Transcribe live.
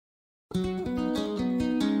Okay,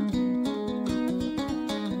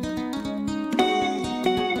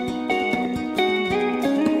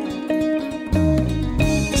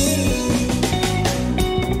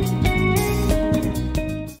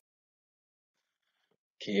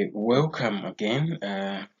 welcome again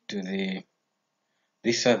to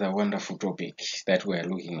this other wonderful topic that we are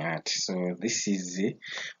looking at. So this is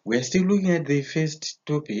we're still looking at the first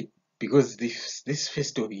topic because this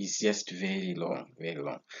first topic is just very long, very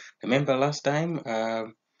long. Remember last time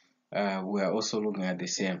we are also looking at the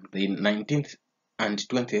 19th and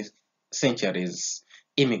 20th centuries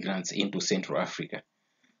immigrants into Central Africa.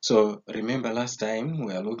 So remember last time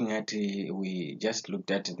we are looking at we just looked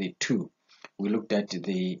at the two. We looked at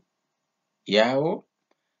the Yao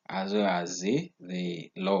as well as the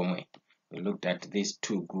Lomwe. We looked at these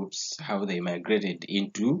two groups, how they migrated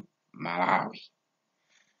into Malawi.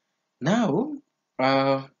 Now,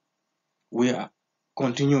 we are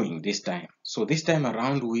continuing this time. So this time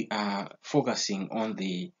around, we are focusing on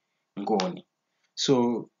the Ngoni.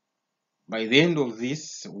 So by the end of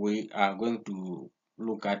this, we are going to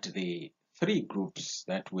look at the three groups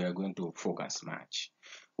that we are going to focus much.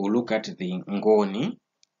 We'll look at the Ngoni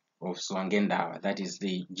of Swangendawa, that is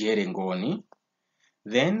the Jere Ngoni.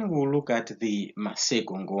 Then we'll look at the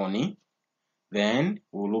Maseko Ngoni. Then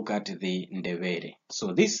we'll look at the Ndebele.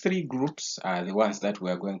 So these three groups are the ones that we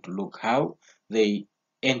are going to look how they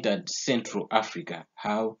entered Central Africa,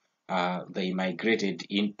 how they migrated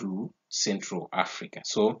into Central Africa.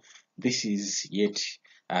 So this is yet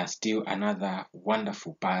still another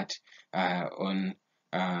wonderful part on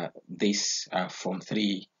this Form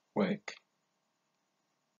 3 work.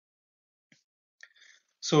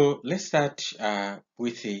 So let's start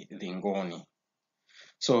with the Ngoni.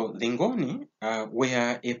 So the Ngoni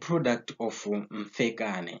were a product of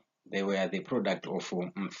Mfekane. They were the product of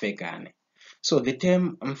Mfekane. So the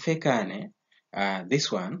term Mfekane,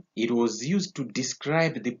 this one, it was used to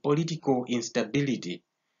describe the political instability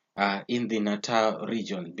in the Natal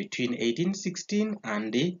region between 1816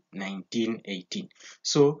 and 1918.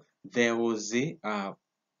 So there was a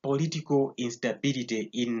political instability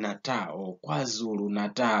in Natal, or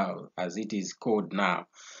KwaZulu-Natal as it is called now.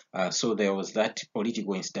 So there was that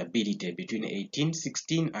political instability between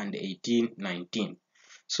 1816 and 1819.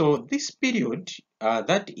 So this period,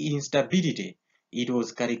 that instability, it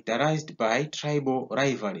was characterized by tribal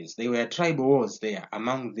rivalries. There were tribal wars there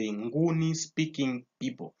among the Nguni speaking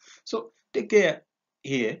people. So take care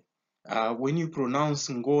here. When you pronounce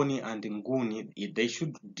Ngoni and Nguni, they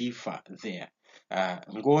should differ there.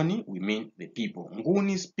 Ngoni, we mean the people.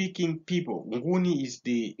 Nguni speaking people. Nguni is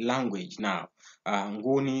the language now.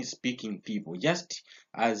 Nguni speaking people. Just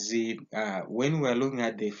as when we are looking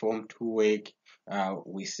at the Form 2 work,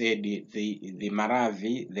 we said the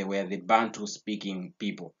Malawi, they were the Bantu speaking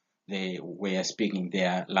people. They were speaking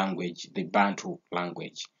their language, the Bantu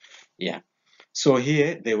language. Yeah. So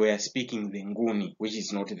here they were speaking the Nguni, which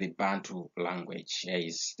is not the Bantu language.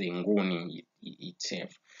 It's the Nguni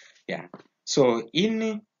itself. Yeah. So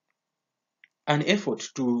in an effort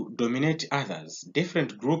to dominate others,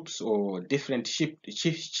 different groups or different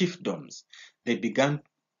chiefdoms, they began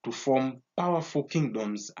to form powerful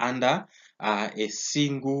kingdoms under a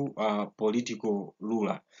single political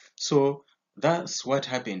ruler. So that's what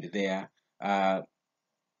happened there.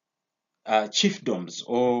 Chiefdoms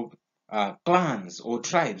or clans or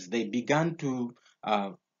tribes, they began to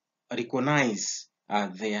recognize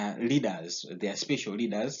their leaders, their special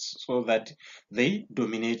leaders, so that they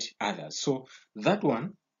dominate others. So that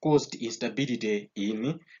one caused instability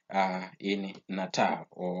in Natal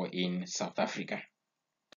or in South Africa.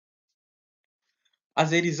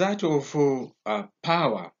 As a result of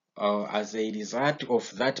power, or as a result of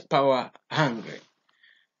that power hunger,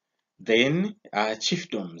 then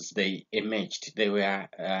chiefdoms, they emerged. They were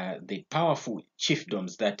the powerful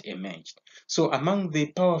chiefdoms that emerged. So among the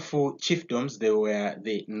powerful chiefdoms, there were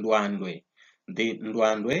the Ndwandwe. The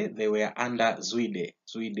Ndwandwe, they were under Zwide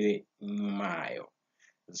Nyumayo.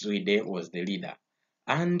 Zwide was the leader.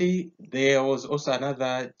 And there was also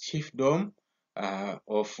another chiefdom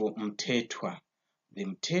of Mtetwa. The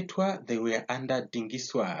Mtetwa, they were under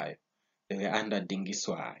Dingiswayo. They were under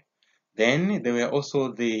Dingiswayo. Then there were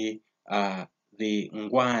also the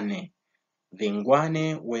Ngwane. The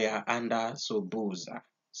Ngwane were under Sobhuza.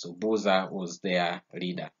 Sobhuza was their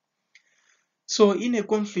leader. So in a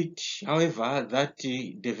conflict, however, that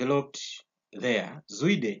developed there,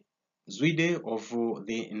 Zwide of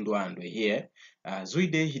the Ndwandwe here,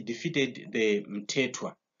 Zwide, he defeated the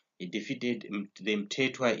Mtetwa. He defeated the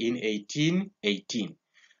Mtetwa in 1818.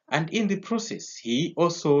 And in the process, he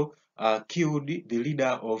also killed the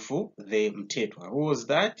leader of the Mtetwa. Who was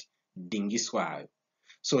that? Dingiswayo.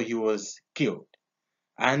 So he was killed.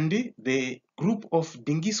 And the group of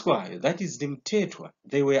Dingiswayo, that is the Mtetwa,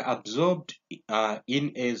 they were absorbed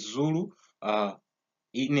in a Zulu,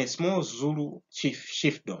 in a small Zulu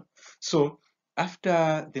chiefdom. So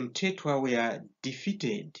after the Mtetwa were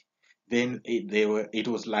defeated, then it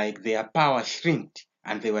was like their power shrinked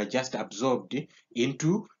and they were just absorbed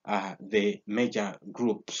into the major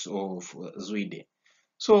groups of Zwide.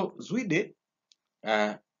 So Zwide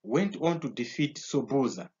went on to defeat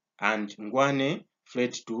Sobuza, and Ngwane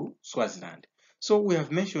fled to Swaziland. So we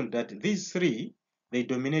have mentioned that these three, they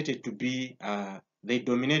dominated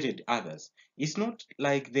others. It's not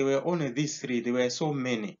like there were only these three, there were so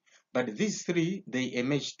many, but these three, they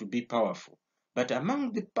emerged to be powerful. But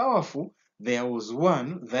among the powerful, there was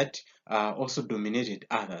one that also dominated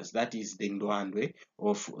others, that is the Ndwandwe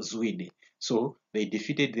of Zwide. So they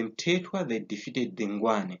defeated the Mtetwa, they defeated the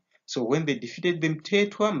Ngwane. So when they defeated the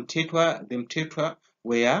Mtetwa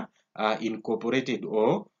were incorporated,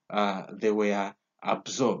 or they were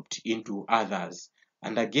absorbed into others.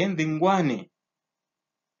 And again, the Ngwane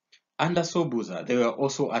under Sobuza, they were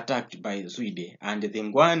also attacked by Zwide. And the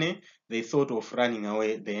Ngwane, they thought of running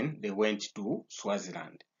away, then they went to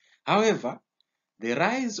Swaziland. However, the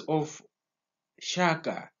rise of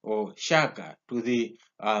Shaka to the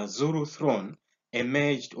Zulu throne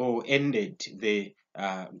emerged or ended the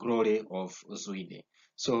glory of Zwide.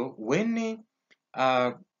 So when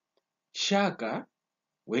Shaka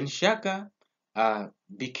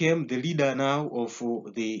became the leader now of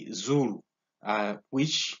the Zulu,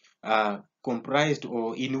 which comprised,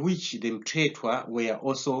 or in which the Mtetwa were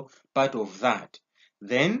also part of that,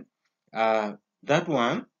 then that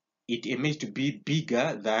one, it emerged to be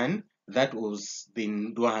bigger than that was the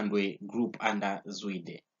Ndwandwe group under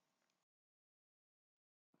Zwide.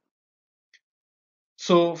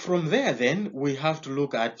 So from there, then, we have to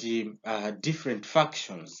look at the different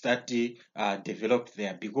factions that developed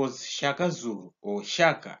there, because Shaka Zulu, or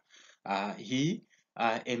Shaka, he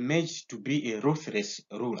emerged to be a ruthless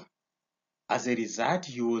ruler. As a result,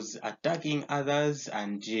 he was attacking others,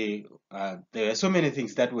 and there were so many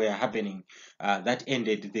things that were happening that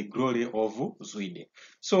ended the glory of Zwide.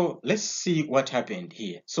 So let's see what happened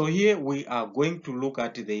here. So here we are going to look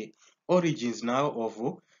at the origins now of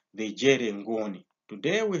the Jere Ngoni.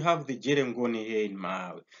 Today we have the Jere Ngoni here in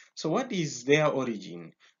Malawi. So what is their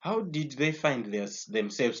origin? How did they find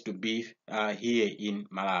themselves to be here in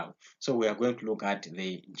Malawi? So we are going to look at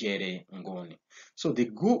the Jere Ngoni. So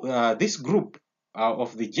this group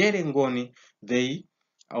of the Jere Ngoni, they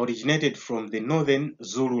originated from the northern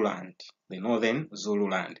Zululand. The northern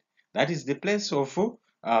Zululand. That is the place of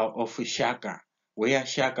Shaka, where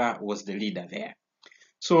Shaka was the leader there.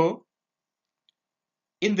 So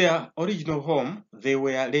in their original home, they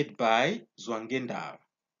were led by Zwangendal.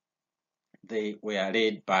 They were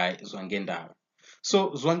led by Zwangendal.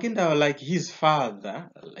 So Zwangendal, like his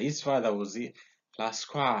father was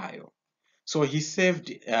Lasquayo. So he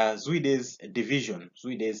served Zwide's division.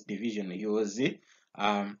 He was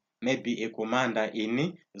maybe a commander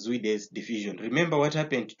in Zwide's division. Remember what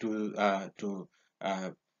happened to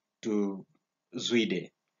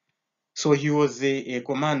Zwide. So he was a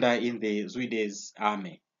commander in the Zwide's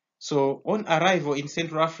army. So on arrival in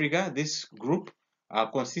Central Africa, this group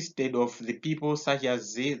consisted of the people such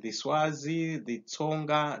as the Swazi, the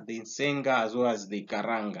Tsonga, the Nsenga, as well as the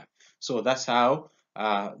Karanga. So that's how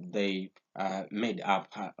they made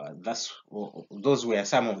up. Those were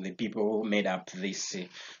some of the people who made up this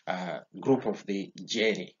group of the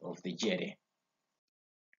Jere.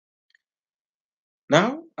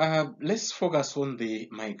 Now, let's focus on the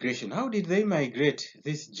migration. How did they migrate,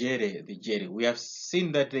 the Jere? We have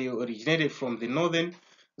seen that they originated from the northern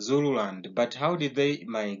Zululand, but how did they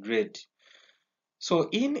migrate? So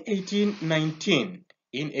in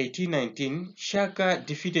 1819, Shaka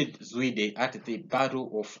defeated Zwide at the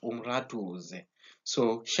Battle of Umratuze.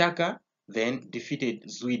 So Shaka then defeated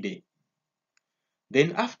Zwide.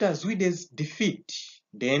 Then after Zwide's defeat,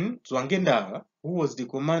 then Zwangendala, who was the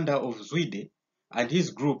commander of Zwide, and his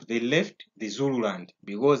group, they left the Zululand,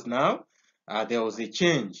 because now there was a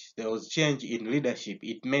change. There was change in leadership.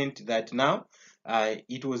 It meant that now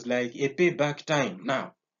it was like a payback time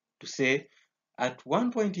now to say, at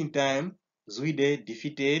one point in time, Zwide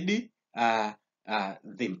defeated the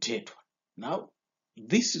Mtetwa. Now,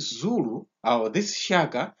 this Zulu, or this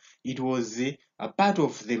Shaka, it was a part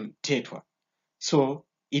of the Mtetwa. So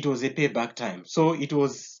it was a payback time. So it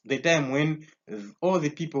was the time when all the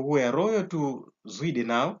people who were loyal to Zwide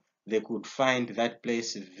now, they could find that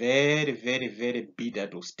place very, very, very bitter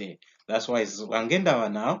to stay. That's why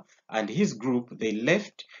Zwangendawa now and his group, they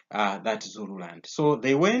left that Zululand. So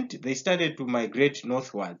they started to migrate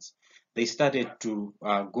northwards. They started to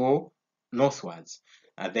go northwards.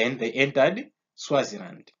 Then they entered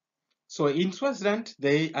Swaziland. So in Swaziland,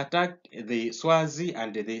 they attacked the Swazi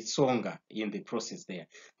and the Songa in the process there.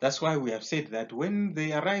 That's why we have said that when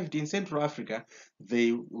they arrived in Central Africa,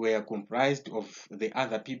 they were comprised of the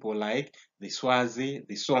other people like the Swazi,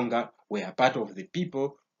 the Songa were part of the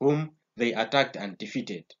people whom they attacked and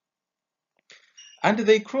defeated. And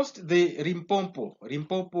they crossed the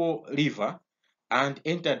Limpopo River and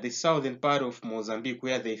entered the southern part of Mozambique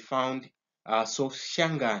where they found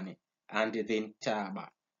Soshangane and the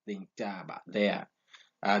Ntaba there.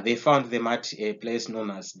 They found them at a place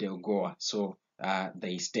known as Delgoa, so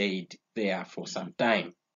they stayed there for some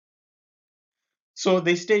time. So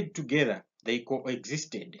they stayed together, they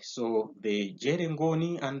coexisted. So the Jere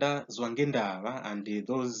Ngoni under Zwangendava and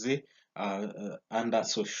those under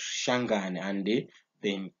Soshangan and the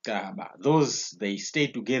Ntaba, those they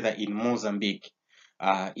stayed together in Mozambique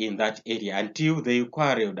in that area until they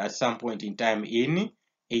quarreled at some point in time in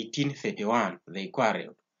 1831. They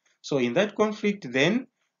quarreled. So in that conflict then,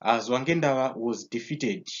 Zwangendava was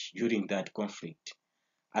defeated during that conflict.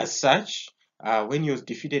 As such, when he was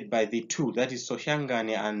defeated by the two, that is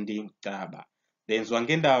Soshangane and Ntaba, then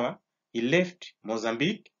Zwangendawa, he left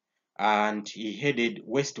Mozambique and he headed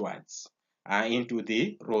westwards into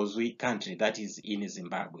the Rozwi country, that is in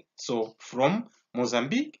Zimbabwe. So from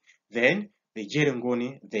Mozambique, then the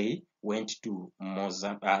Jerengoni, they went to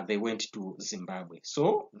Zimbabwe.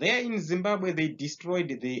 So there in Zimbabwe, they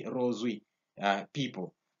destroyed the Rozwi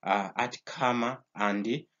people at Kama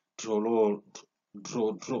and Drodro.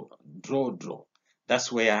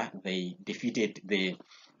 That's where they defeated the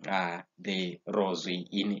Rozwi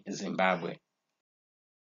in Zimbabwe.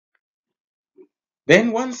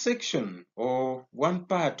 Then one section or one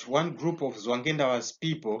group of Zwangendawa's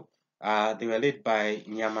people, they were led by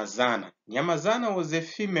Nyamazana. Nyamazana was a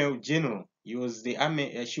female general. She was the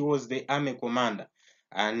army commander,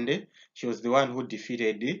 and she was the one who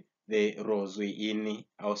defeated the Rozwi in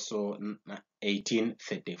also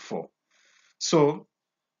 1834. So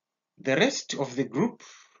the rest of the group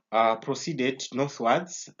proceeded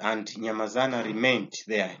northwards and Nyamazana remained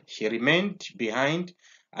there. She remained behind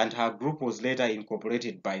and her group was later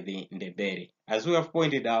incorporated by the Ndebele. As we have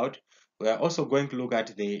pointed out, we are also going to look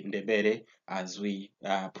at the Ndebele as we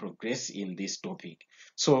progress in this topic.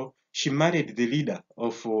 So she married the leader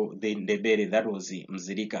of the Ndebele, that was the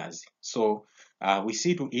Mzilikazi. So we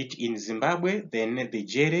see to it in Zimbabwe, then the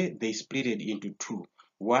Jere, they split it into two.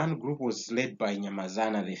 One group was led by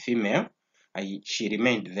Nyamazana, the female. She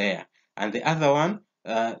remained there. And the other one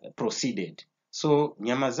proceeded. So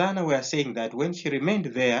Nyamazana were saying that when she remained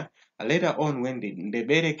there, later on when the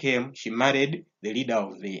Ndebele came, she married the leader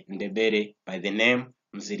of the Ndebele by the name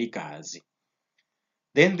Mzilikazi.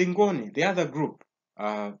 Then the Ngoni, the other group,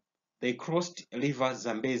 they crossed River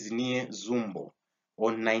Zambezi near Zumbo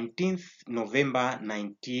on 19th November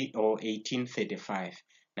 1835.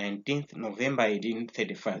 19th November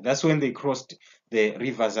 1835. That's when they crossed the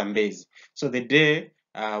River Zambezi. So the day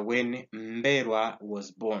when Mberwa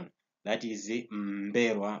was born. That is,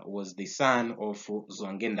 Mberwa was the son of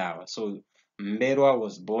Zwangendawa. So Mberwa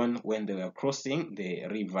was born when they were crossing the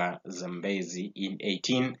River Zambezi in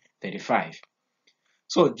 1835.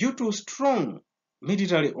 So due to strong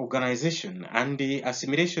military organization and the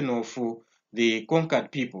assimilation of the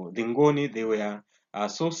conquered people, the Ngoni, they were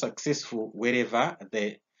so successful wherever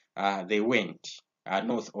they went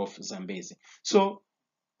north of Zambezi. So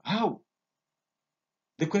how?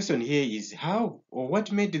 The question here is how or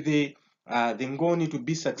what made the Ngoni to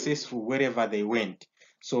be successful wherever they went?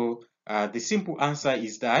 So the simple answer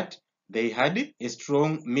is that they had a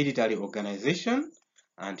strong military organization,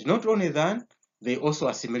 and not only that, they also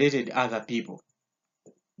assimilated other people.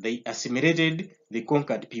 They assimilated the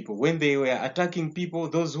conquered people. When they were attacking people,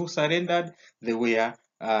 those who surrendered, they were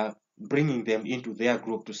bringing them into their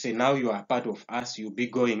group to say, now you are part of us, you'll be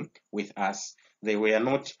going with us. They were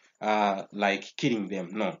not like killing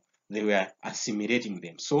them, no. They were assimilating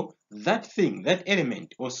them. So that thing, that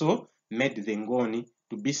element also made the Ngoni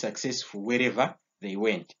to be successful wherever they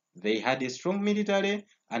went. They had a strong military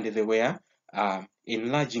and they were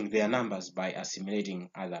enlarging their numbers by assimilating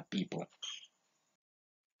other people.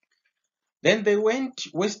 Then they went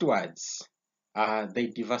westwards. They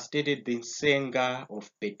devastated the Nsenga of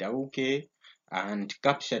Petauke and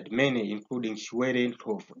captured many, including Shwere and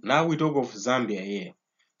Thovu. Now we talk of Zambia here.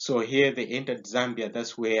 So here they entered Zambia.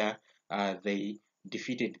 That's where they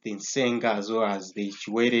defeated the Nsenga as well as the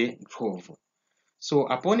Shwere and Thovu. So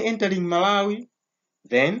upon entering Malawi,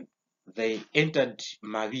 then they entered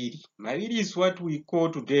Maviri. Maviri is what we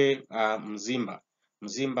call today Mzimba.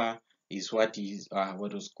 Mzimba is what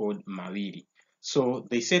was called Maviri. So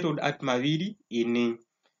they settled at Maviri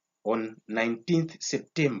on 19th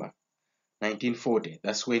September 1940.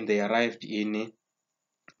 That's when they arrived in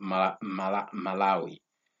Malawi.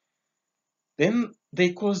 Then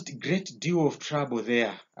they caused great deal of trouble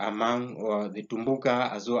there among the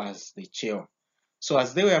Tumbuka as well as the Chewa. So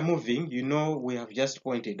as they were moving, we have just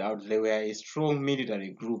pointed out they were a strong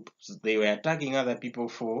military group. They were attacking other people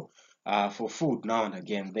for food now and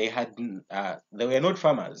again. They were not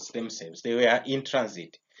farmers themselves. They were in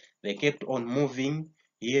transit. They kept on moving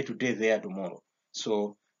here today, there tomorrow.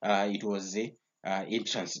 So it was in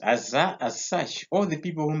transit. As such, all the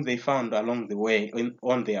people whom they found along the way,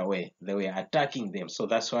 on their way, they were attacking them. So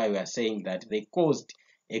that's why we are saying that they caused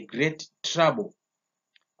a great trouble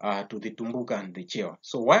to the Tumbuka and the Chewa.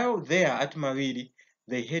 So while there at Mawiri,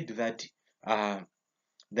 they heard that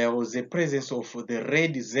there was a presence of the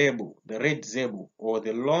red zebu or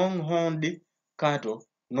the long-horned cattle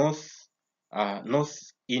north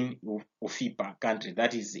in Ufipa country,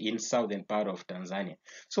 that is in southern part of Tanzania.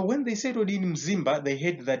 So when they settled in Mzimba, they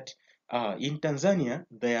heard that in Tanzania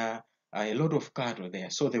there are a lot of cattle there.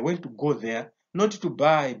 So they went to go there, not to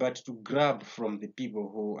buy, but to grab from the people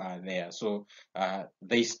who are there. So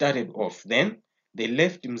they started off. Then they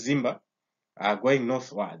left Mzimba, going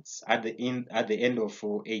northwards at the end of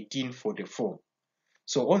 1844.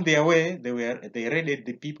 So on their way, they raided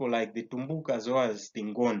the people like the Tumbuka as well as the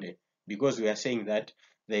Ngonde, because we are saying that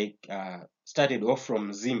they started off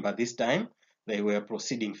from Zimba this time. They were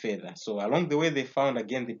proceeding further. So along the way, they found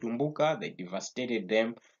again the Tumbuka. They devastated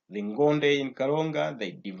them. The Ngonde in Kalonga,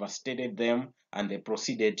 they devastated them, and they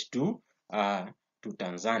proceeded to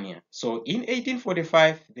Tanzania. So in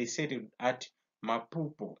 1845, they settled at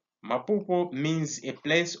Mapupo. Mapupo means a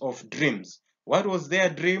place of dreams. What was their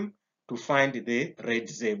dream? To find the red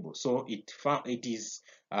zebu. So it is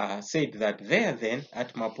said that there then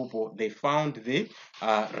at Mapupo they found the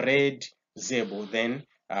red zebu. Then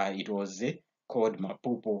it was called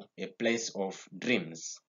Mapupo, a place of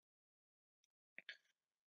dreams.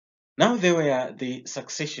 Now there were the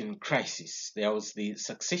succession crisis. There was the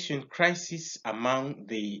succession crisis among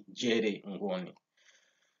the Jere Ngoni.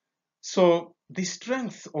 So the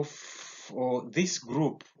strength of this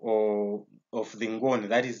group of the Ngoni,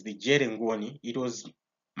 that is the Jere Ngoni, it was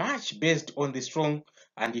much based on the strong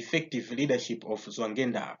and effective leadership of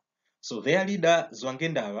Zwangendaba. So their leader,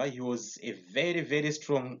 Zwangendaba, he was a very, very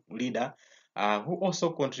strong leader who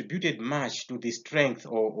also contributed much to the strength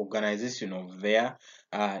or organization of their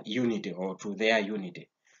unity, or to their unity.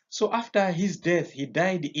 So after his death, he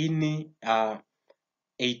died in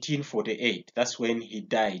 1848. That's when he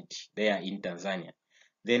died there in Tanzania.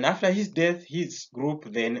 Then after his death, his group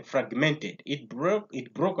then fragmented. It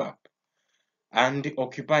broke up and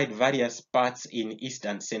occupied various parts in East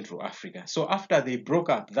and Central Africa. So after they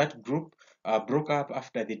broke up, that group broke up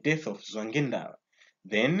after the death of Zwangendaba.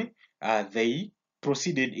 Then they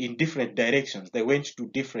proceeded in different directions. They went to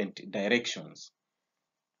different directions.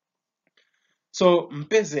 So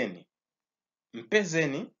Mpezeni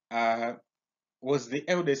was the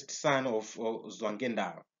eldest son of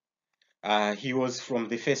Zwangendaba. He was from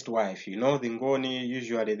the first wife. The Ngoni,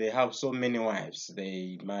 usually they have so many wives.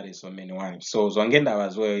 They marry so many wives. So Zwangendaba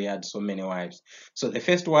as well, he had so many wives. So the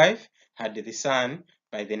first wife had the son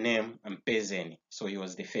by the name Mpezeni. So he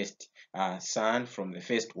was the first son from the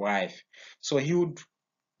first wife. So he would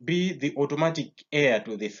be the automatic heir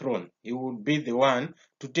to the throne. He would be the one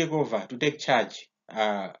to take over, to take charge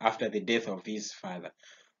after the death of his father.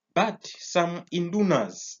 But some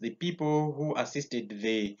Indunas, the people who assisted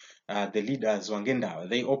the leaders Zwangendaba,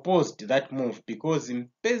 they opposed that move because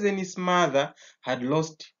Mpezeni's mother had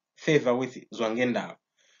lost favor with Zwangendaba,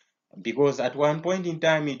 because at one point in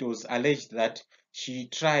time it was alleged that she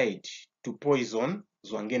tried to poison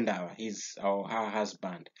Zwangendaba, her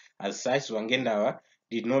husband. As such, Zwangendaba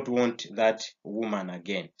did not want that woman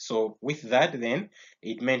again. So with that, then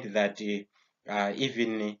it meant that even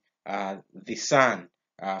the son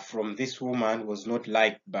from this woman was not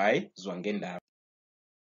liked by Zwangendaba.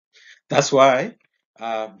 That's why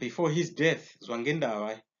before his death,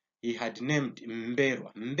 Zwangendaba, he had named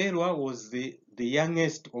Mberwa. Mberwa was the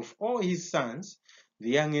youngest of all his sons. The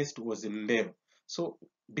youngest was Mberwa. So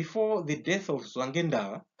before the death of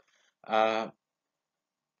Zwangendaba,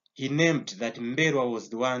 he named that Mberwa was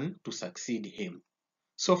the one to succeed him.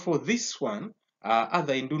 So for this one,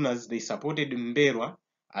 other Indunas, they supported Mberwa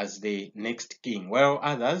as the next king, while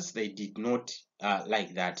others, they did not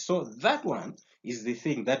like that. So that one is the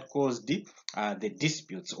thing that caused the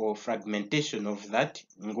disputes or fragmentation of that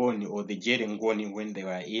Ngoni or the Jere Ngoni when they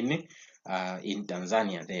were in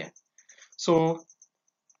Tanzania there. So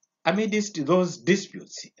amidst those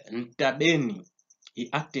disputes, Ntabeni, he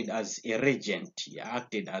acted as a regent. He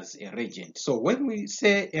acted as a regent. So when we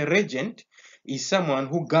say a regent, is someone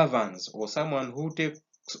who governs or someone who takes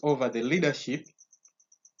over the leadership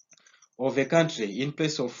of a country in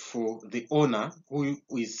place of the owner, who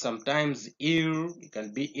is sometimes ill, he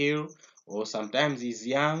can be ill, or sometimes is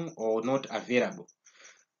young or not available.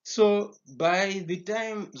 So by the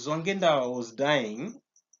time Zwangendawa was dying,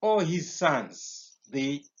 all his sons,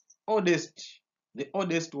 the oldest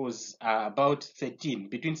was about 13,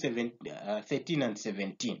 between 13 and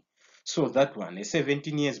 17. So that one, a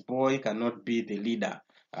 17 years boy cannot be the leader,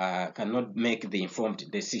 cannot make the informed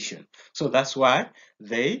decision. So that's why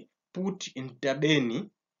they put Ntabeni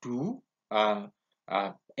to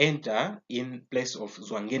enter in place of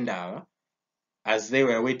Zwangendawa, as they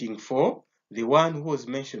were waiting for the one who was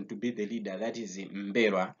mentioned to be the leader, that is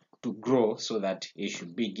Mberwa, to grow so that he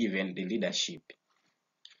should be given the leadership.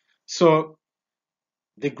 So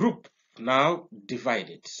the group now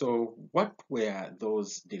divided. So what were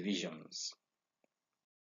those divisions?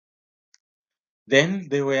 Then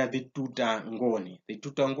there were the Tuta Ngoni. The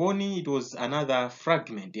Tuta Ngoni, it was another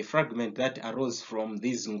fragment, a fragment that arose from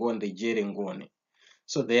this Ngoni, the Jere Ngoni.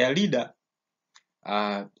 So their leader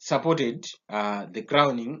supported the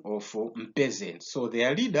crowning of Mpezeni. So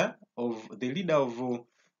their leader of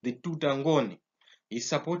the Tutangoni is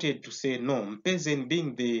supported to say no, Mpezeni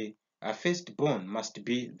being the firstborn must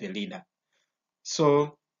be the leader.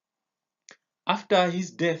 So after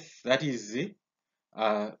his death, that is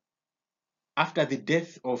after the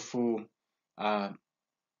death of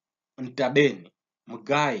Ntabeni,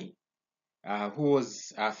 Mugai, who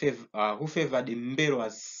favored Mberwa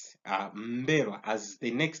as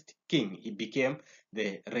the next king, he became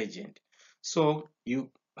the regent. So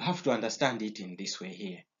you have to understand it in this way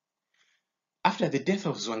here. After the death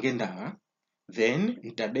of Zwangendawa, then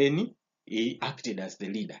Ntabeni, he acted as the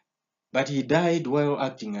leader, but he died while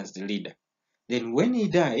acting as the leader. Then when he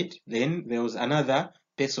died, then there was another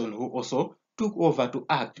person who also took over to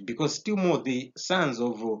act, because still more the sons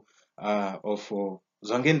of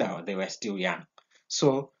Zwangendawa, they were still young.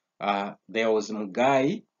 So there was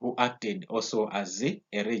Mugai who acted also as a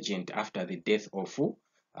regent after the death of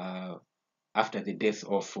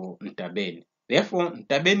Ntabeni. Therefore,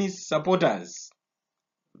 Ntabeni's supporters,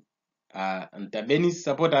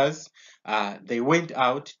 they went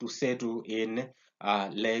out to settle in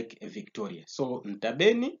Lake Victoria. So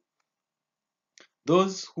Ntabeni,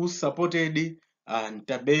 those who supported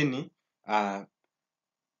Ntabeni,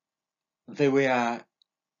 they were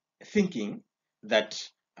thinking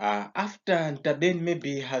that after Ntabeni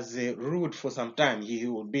maybe has ruled for some time, he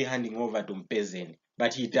will be handing over to Mpezeni,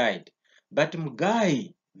 but he died. But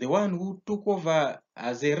Mugai, the one who took over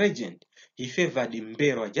as a regent, he favored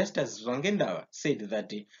Mberwa, just as Zwangendawa said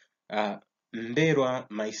that Mberwa,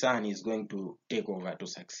 my son, is going to take over to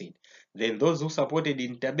succeed. Then those who supported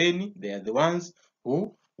Ntabeni, they are the ones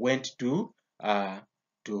who went to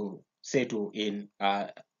settle in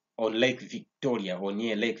on Lake Victoria or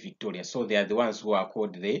near Lake Victoria. So they are the ones who are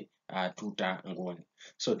called the Tuta Ngoni.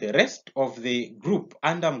 So the rest of the group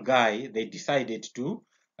under Mugai, they decided to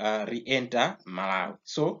re-enter Malawi.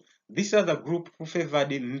 So this other group who favored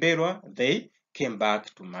Mberwa, they came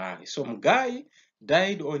back to Malawi. So Mugai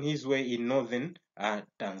died on his way in northern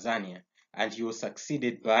Tanzania, and he was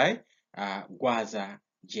succeeded by Gwaza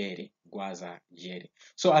Jere.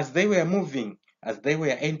 So as they were moving, as they were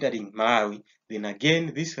entering Malawi, then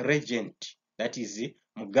again this regent, that is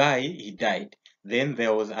Mugai, he died. Then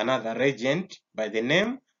there was another regent by the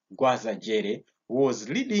name Gwaza Jere, who was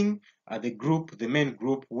leading the main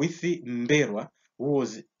group with Mberwa, who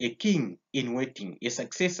was a king in waiting, a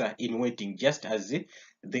successor in waiting, just as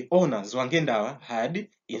the owner Zwangendawa had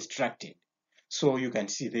instructed. So you can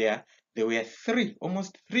see there were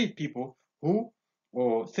almost three people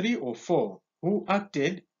or three or four who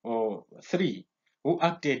acted, or three who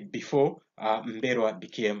acted before Mberwa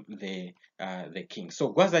became the king.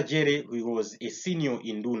 So Gwaza Jere, who was a senior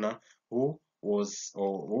induna who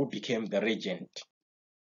became the regent.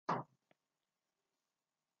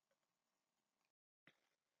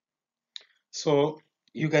 So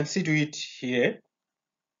you can see to it here,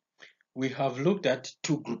 we have looked at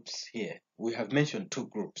two groups here. We have mentioned two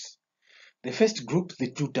groups. The first group,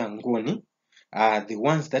 the Tuta Ngoni, are the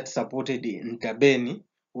ones that supported Ntabeni,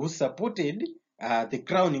 who supported the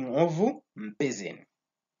crowning of Mpezeni.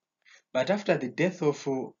 But after the death of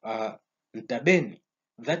Ntabeni,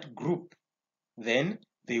 that group, then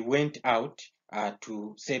they went out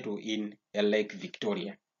to settle in Lake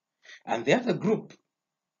Victoria. And the other group,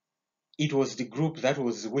 it was the group that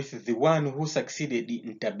was with the one who succeeded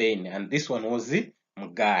in Tabane, and this one was the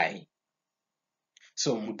Mugai.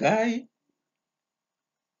 So Mugai,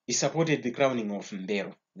 he supported the crowning of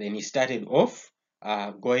Mbero. Then he started off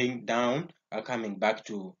going down, coming back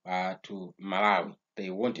to Malawi. They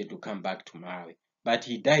wanted to come back to Malawi, but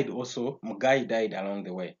he died also. Mugai died along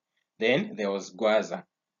the way. Then there was Gwaza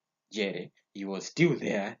Jere. He was still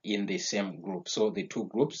there in the same group. So the two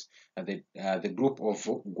groups, the group of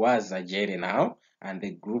Gwaza Jere now, and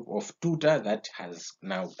the group of Tuta that has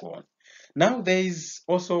now gone. Now there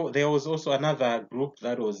was also another group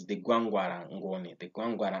that was the Gwangwara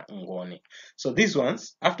Ngoni. So these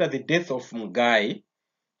ones, after the death of Mugai,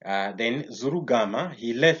 then Zurugama,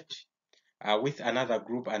 he left with another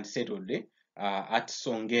group and settled at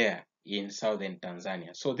Songea in southern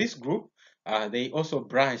Tanzania. So this group, they also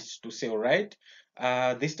branched to say, all right,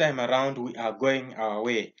 this time around we are going our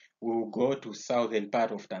way. We will go to southern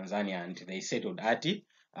part of Tanzania, and they settled at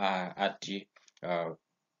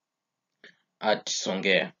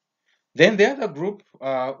Songea. Then the other group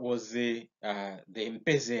was the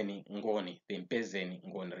Mpezeni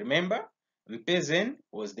Ngoni. Remember, Mpezeni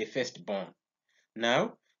was the firstborn.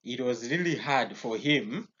 Now, it was really hard for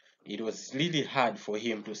him. It was really hard for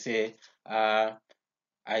him to say, I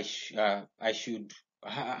should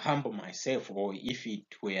humble myself, or if it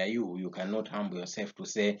were you, you cannot humble yourself to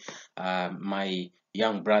say, my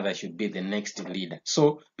young brother should be the next leader.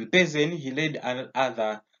 So Mpezeni, he led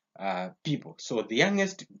other people. So the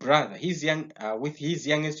youngest brother, with his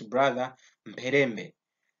youngest brother Mperembe.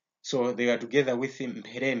 So they were together with him,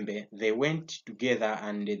 Mperembe. They went together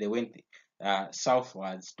and they went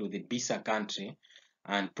southwards to the Bisa country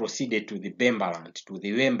and proceeded to the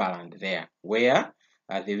Wemba land there, where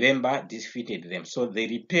the Wemba defeated them. So they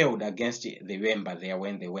repelled against the Wemba there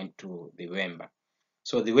when they went to the Wemba.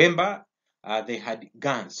 So the Wemba, they had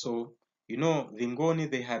guns. So, you know, the Ngoni,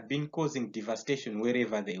 they had been causing devastation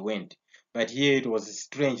wherever they went. But here it was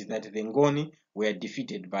strange that the Ngoni were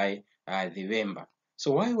defeated by the Wemba.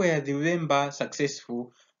 So why were the Wemba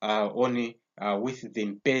successful only with the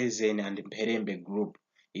Mpezeni and Mperembe group?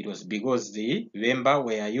 It was because the Wemba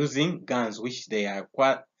were using guns which they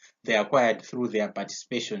acquired through their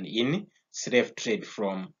participation in slave trade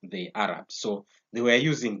from the Arabs. So they were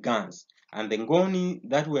using guns. And the Ngoni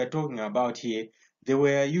that we are talking about here, they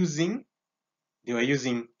were using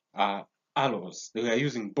arrows. They were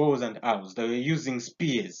using bows and arrows. They were using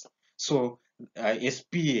spears. So a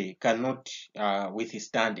spear cannot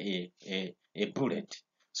withstand a bullet.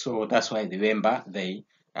 So that's why the Wemba they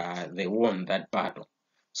won that battle.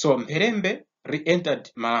 So Mperembe re-entered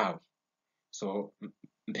Malawi. So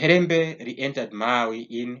Mperembe re-entered Malawi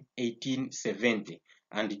in 1870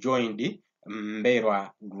 and joined the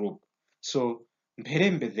Mberwa group. So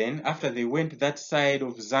Mperembe then, after they went that side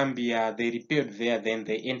of Zambia, they repaired there, then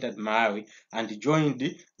they entered Malawi and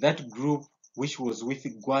joined that group which was with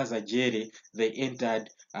Gwaza Jere. They entered,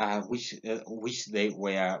 which they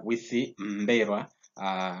were with the Mberwa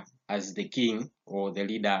as the king or the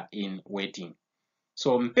leader in waiting.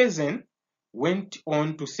 So Mpezeni went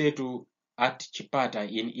on to settle at Chipata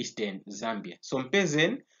in eastern Zambia. So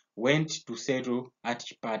Mpezeni went to settle at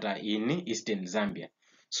Chipata in eastern Zambia.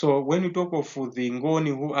 So when we talk of the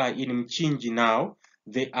Ngoni who are in Mchinji now,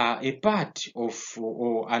 they are a part of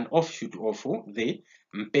or an offshoot of the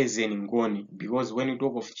Mpezeni Ngoni, because when we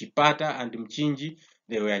talk of Chipata and Mchinji,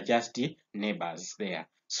 they were just neighbors there.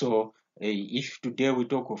 So if today we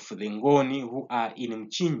talk of the Ngoni who are in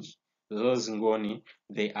Mchinji, those Ngoni,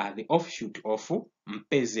 they are the offshoot of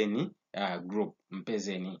Mpezeni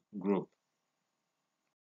group.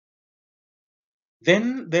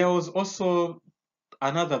 Then there was also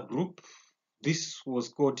another group. This was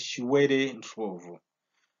called Chiwere Ntrovu.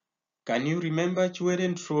 Can you remember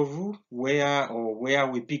Chiwere Ntrovu, where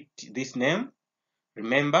we picked this name?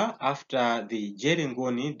 Remember, after the Jere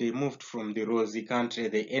Ngoni, they moved from the Rozi country,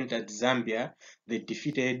 they entered Zambia, they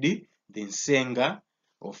defeated the Nsenga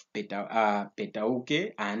of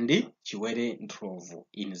Petauke and Chiwere Ntrovu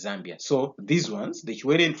in Zambia. So these ones, the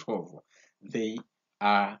Chiwere Ntrovu, they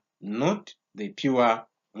are not the pure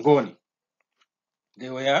Ngoni. They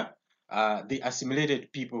were the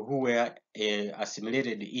assimilated people who were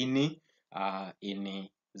assimilated in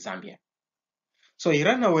Zambia. So he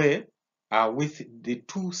ran away with the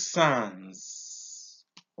two sons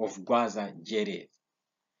of Gwaza Jere.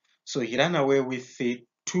 So he ran away with the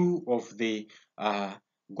two of the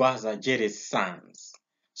Gwaza Jere's sons.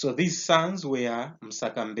 So these sons were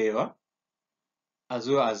Msakambewa as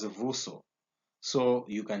well as Vuso. So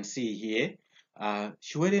you can see here,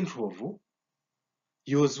 Chiwere Ntrovu,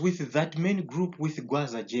 he was with that main group with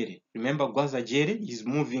Gwaza Jere. Remember, Gwaza Jere is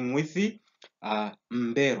moving with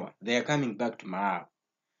Mberwa. They are coming back to Malawi.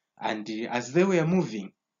 And as they were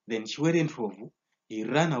moving, then Chiwere Ntovu, he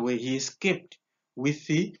ran away. He escaped with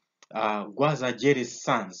the Gwaza Jere's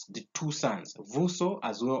sons, the two sons, Vuso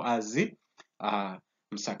as well as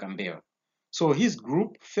Msakambewa. So his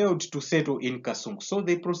group failed to settle in Kasungu. So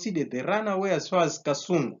they proceeded. They ran away as far as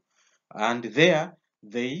Kasungu. And there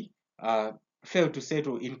they failed to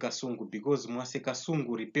settle in Kasungu because Mwase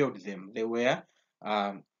Kasungu repelled them. They were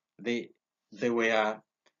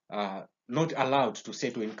not allowed to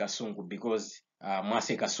settle in Kasungu because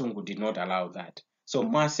Mwase Kasungu did not allow that. So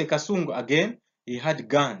Mwase Kasungu, again, he had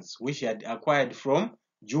guns which he had acquired from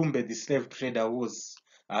Jumbe, the slave trader who was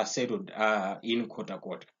settled in Kota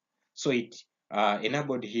Kota. So it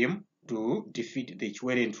enabled him to defeat the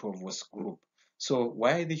Chiwere Ntovu's group. So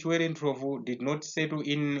why the Chiwere Ntovu did not settle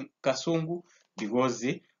in Kasungu? Because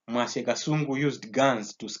Mwase Kasungu used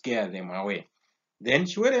guns to scare them away. Then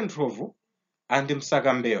Chiwere Ntovu and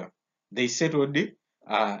Msakambewa, they settled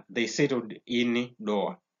in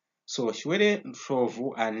Doa. So Chiwere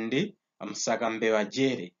Ntovu and Msakambewa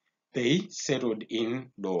Jere, they settled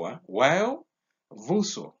in Doa, while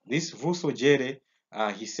this Vuso Jere,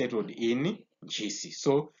 he settled in Njisi.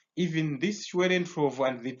 So even this Chiwere Ntovu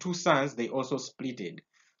and the two sons, they also splitted.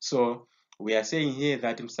 So we are saying here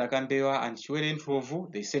that Msakambewa and Chiwere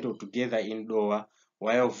Ntovu, they settled together in Doa,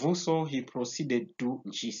 while Vuso, he proceeded to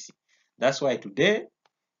Njisi. That's why today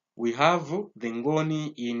we have the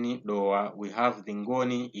Ngoni in Doa, we have the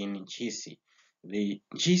Ngoni in Njisi. The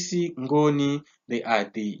Njisi Ngoni, they are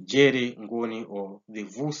the Jere Ngoni or the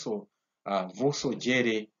Vuso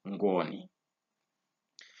Jere Ngoni.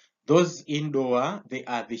 Those in Doa, they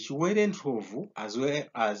are the Chiwere Ntovu as well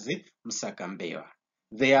as Msakambewa.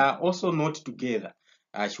 They are also not together.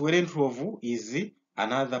 Chiwere Ntovu is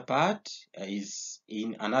another part, is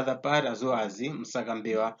in another part, as well as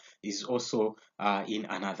Msakambewa is also in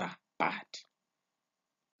another part.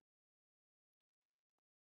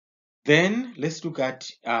 Then let's look at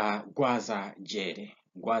Gwaza Jere.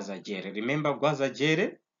 Gwaza Jere. Remember Gwaza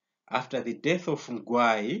Jere, after the death of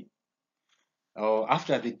Mgwai, or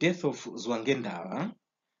after the death of Zwangendawa,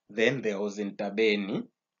 then there was Ntabeni.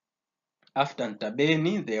 After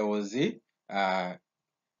Ntabeni, there was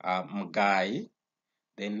Mgai.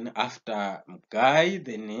 Then after Mgai,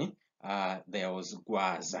 then there was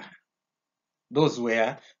Gwaza. Those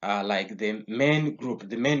were like the main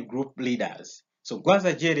group leaders. So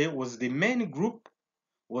Gwaza Jere was the main group,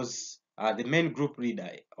 leader,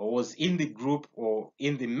 or was in the group, or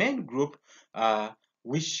in the main group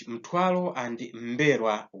which Mtwalo and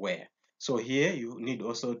Mberwa were. So here you need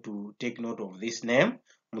also to take note of this name.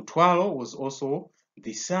 Mtwalo was also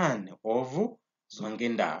the son of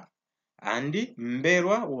Zwangendawa, and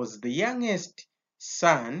Mberwa was the youngest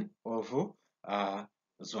son of Mberwa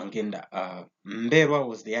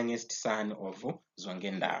was the youngest son of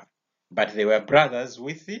Zwangendawa, but they were brothers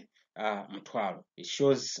with Mtwalo. It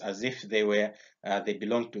shows as if they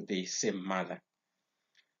belonged to the same mother.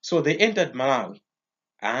 So they entered Malawi,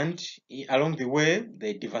 and along the way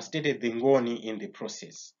they devastated the Ngoni in the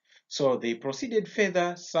process. So they proceeded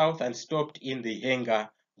further south and stopped in the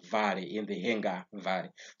Henga Valley.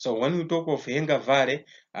 So when we talk of Henga Valley,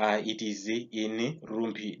 it is in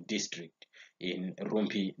Rumpi district.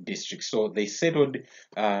 So they settled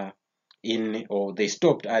they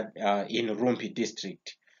stopped in Rumpi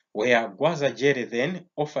district, where Gwaza Jere then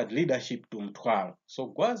offered leadership to Mtwalo.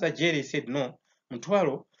 So Gwaza Jere said, no,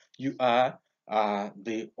 Mtwalo, you are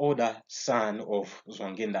the older son of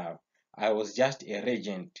Zwangendawa. I was just a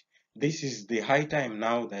regent. This is the high time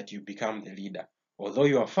now that you become the leader. Although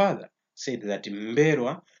your father said that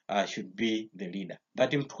Mberwa should be the leader.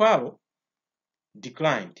 But Mtwalo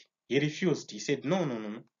declined. He refused. He said,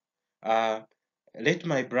 no. Let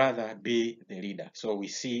my brother be the leader. So we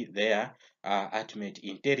see there ultimate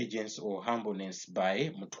intelligence or humbleness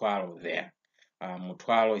by Mtwalo there.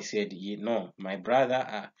 Mtwalo, he said, no, my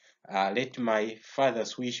brother, let my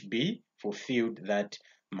father's wish be fulfilled, that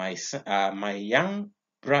my young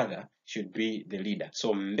brother should be the leader.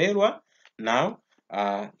 So Mberwa, now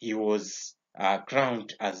he was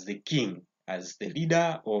crowned as the king, as the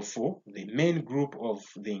leader of the main group of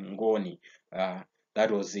the Ngoni. That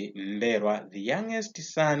was Mberwa, the youngest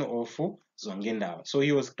son of Zwangendawa. So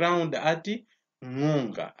he was crowned at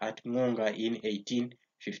Ngonga in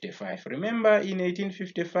 1855. Remember in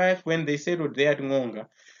 1855 when they settled there at Ngonga,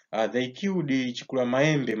 they killed Chikula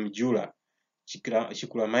Maembe Mjula.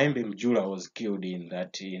 Chikula Maembe Mjula was killed in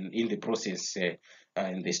the process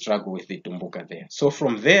in the struggle with the Tumbuka there. So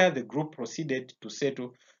from there the group proceeded to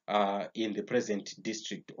settle in the present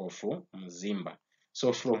district of Mzimba.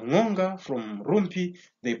 So from Ngonga, from Rumpi,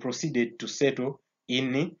 they proceeded to settle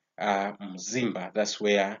in Mzimba. That's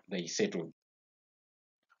where they settled.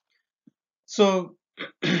 So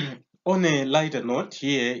on a lighter note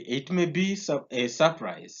here, it may be a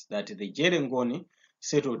surprise that the Jere Ngoni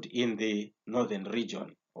settled in the northern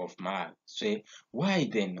region of Malawi. So why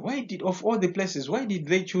then? Why did, of all the places, why did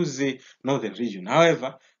they choose the northern region?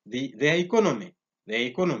 However, their economy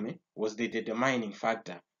was the determining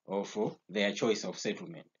factor of their choice of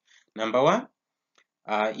settlement. Number one,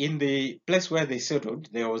 in the place where they settled,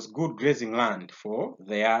 there was good grazing land for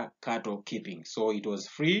their cattle keeping. So it was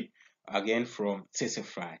free again from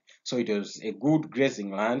tsetse-fly. So it was a good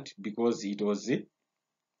grazing land because it was a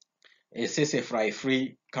tsetse-fly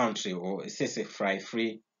free country or a tsetse-fly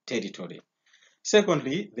free territory.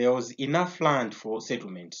 Secondly, there was enough land for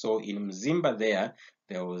settlement. So in Mzimba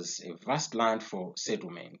there was a vast land for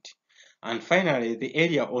settlement. And finally, the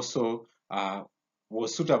area also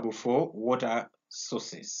was suitable for water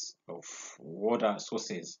sources.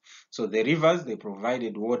 So the rivers, they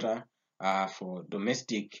provided water for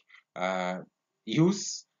domestic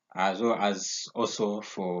use, as well as also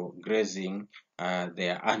for grazing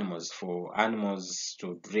their animals, for animals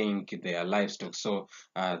to drink, their livestock. So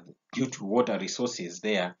due to water resources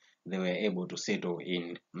there, they were able to settle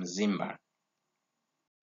in Mzimba.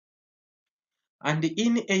 And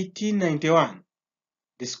in 1891,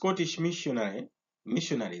 the Scottish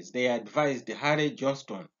missionaries, they advised Harry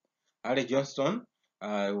Johnston. Harry Johnston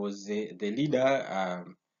was the leader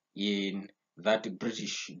in that the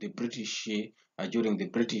British during the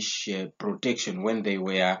British protection, when they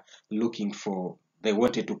were looking for, they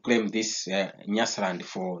wanted to claim this Nyasaland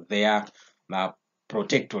for their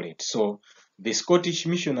protectorate. So the Scottish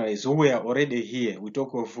missionaries who were already here, we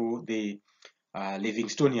talk of the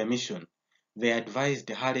Livingstonia mission, they advised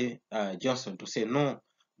Harry Johnson to say, no,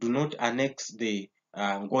 do not annex the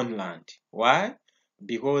Ngoni land. Why?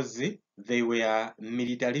 Because they were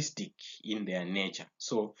militaristic in their nature.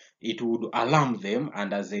 So it would alarm them,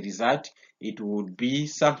 and as a result, it would be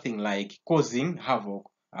something like causing havoc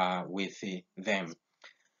with them.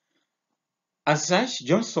 As such,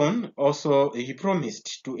 Johnson also, he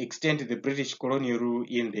promised to extend the British colonial rule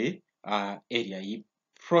in the area. He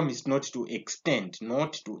promised not to extend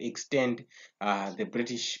the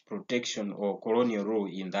British protection or colonial rule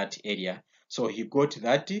in that area. So he got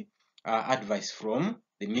that advice from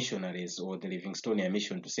the missionaries or the Livingstonia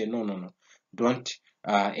mission to say, no, don't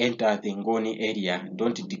enter the Ngoni area.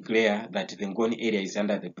 Don't declare that the Ngoni area is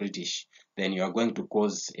under the British. Then you are going to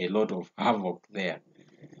cause a lot of havoc there.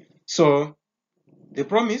 So the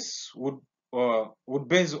promise would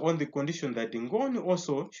base on the condition that the Ngoni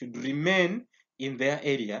also should remain in their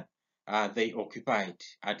area they occupied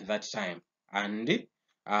at that time, and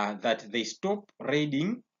that they stop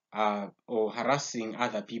raiding or harassing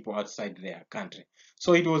other people outside their country.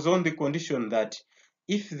 So it was on the condition that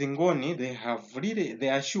if the Ngoni, they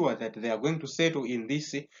are sure that they are going to settle in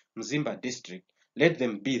this Mzimba district, let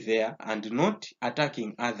them be there and not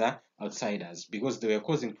attacking other outsiders, because they were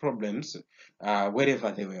causing problems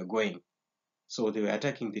wherever they were going. So they were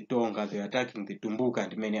attacking the Tonga, they were attacking the Tumbuka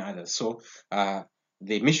and many others. So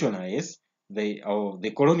the missionaries, or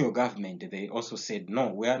the colonial government, they also said,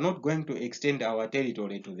 no, we are not going to extend our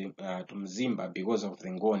territory to Mzimba because of the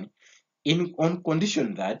Ngoni, on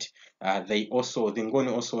condition that the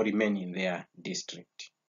Ngoni also remain in their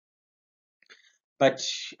district. But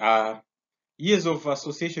years of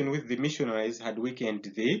association with the missionaries had weakened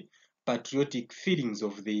the patriotic feelings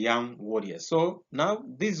of the young warriors. So now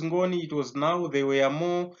these Ngoni, it was now they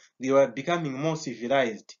were becoming more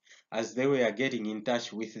civilized as they were getting in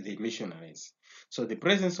touch with the missionaries. So the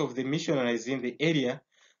presence of the missionaries in the area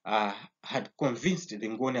had convinced the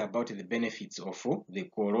Ngoni about the benefits of the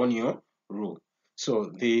colonial rule.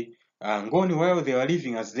 So the Ngoni, while they were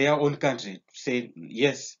living as their own country, said,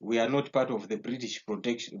 yes, we are not part of the British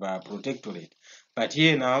protectorate. But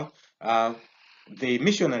here now, the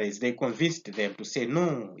missionaries, they convinced them to say,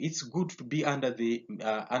 no, it's good to be under the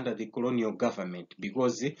colonial government,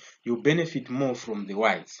 because you benefit more from the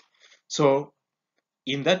whites. So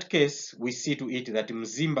in that case, we see to it that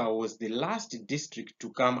Mzimba was the last district to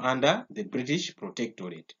come under the British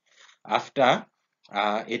protectorate after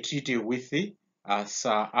a treaty with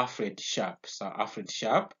Sir Alfred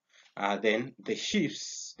Sharp. Then the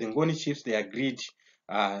chiefs, the Ngoni chiefs, they agreed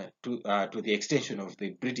to the extension of the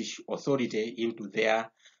British authority into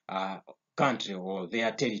their country or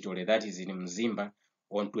their territory, that is in Mzimba,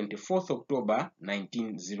 on 24th October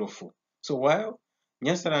 1904. So while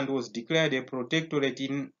Nyasaland was declared a protectorate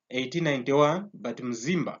in 1891, but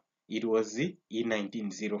Mzimba it was in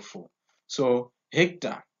 1904. So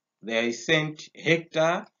Hector, they sent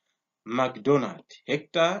Hector MacDonald.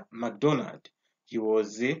 Hector MacDonald, he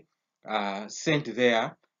was sent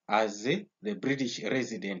there as the British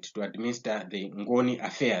resident to administer the Ngoni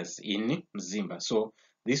affairs in Mzimba. So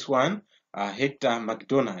this one, Hector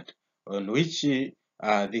MacDonald, on which the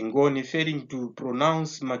Ngoni, failing to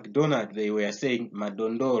pronounce MacDonald, they were saying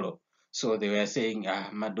Madondolo. So they were saying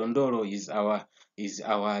Madondolo is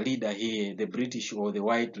our leader here, the British or the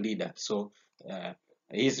white leader. So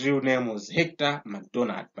his real name was Hector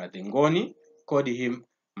MacDonald, but the Ngoni called him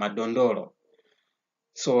Madondolo.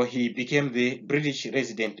 So he became the British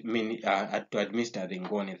resident to administer the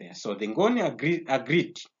Ngoni there. So the Ngoni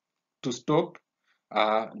agreed to stop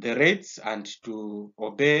the raids and to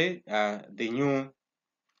obey the new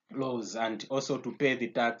laws and also to pay the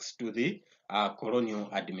tax to the colonial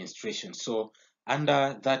administration. So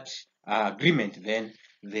under that agreement, then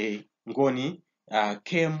the Ngoni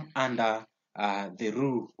came under the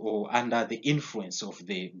rule or under the influence of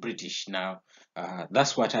the British. Now,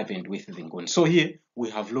 that's what happened with the Ngoni. So here we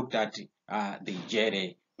have looked at the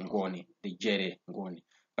Jere Ngoni,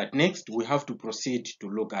 But next we have to proceed to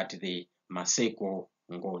look at the Maseko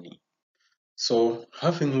Ngoni. So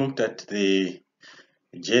having looked at the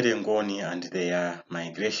Jere Ngoni and their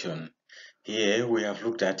migration, here we have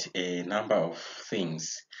looked at a number of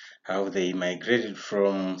things, how they migrated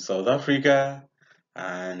from South Africa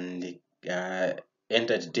and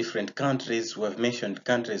entered different countries. We have mentioned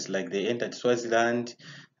countries like they entered Swaziland,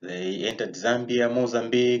 they entered Zambia,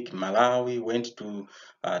 Mozambique, Malawi, went to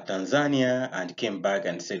Tanzania and came back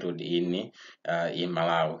and settled in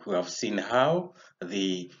Malawi. We have seen how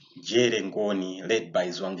the Jere Ngoni, led by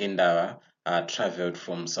Zwangendawa, traveled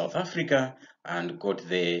from South Africa and got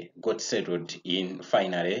settled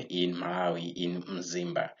finally in Malawi, in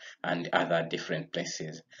Mzimba and other different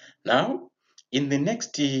places. Now, in the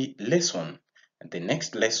next lesson,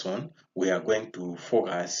 we are going to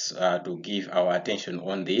focus to give our attention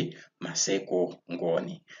on the Maseko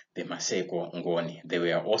Ngoni. The Maseko Ngoni. There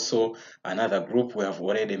were also another group we have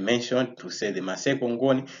already mentioned to say the Maseko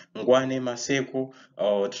Ngoni, Ngwane Maseko,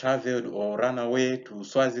 traveled or ran away to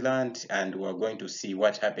Swaziland, and we are going to see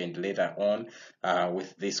what happened later on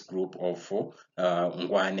with this group of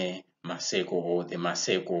Ngwane Maseko or the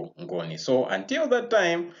Maseko Ngoni. So until that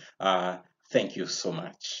time, thank you so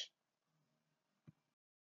much.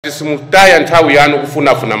 Simutaya nthawi yanu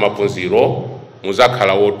kufunafuna maphunziro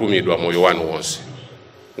muzakhala wotumidwa moyo wanu wonse.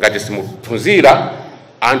 Ngati simuphunzira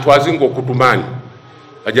anthu azingokutumani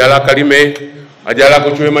ajala kalime ajala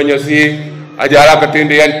kuchwe manyazi ajala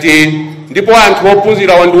katende yanti ndipo anthu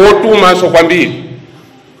ophunzira wandu wotuma so kwambiri.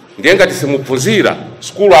 Ndiye ngati simuphunzira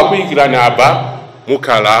skulu akuyikirani apa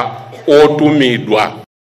mukhala otumidwa.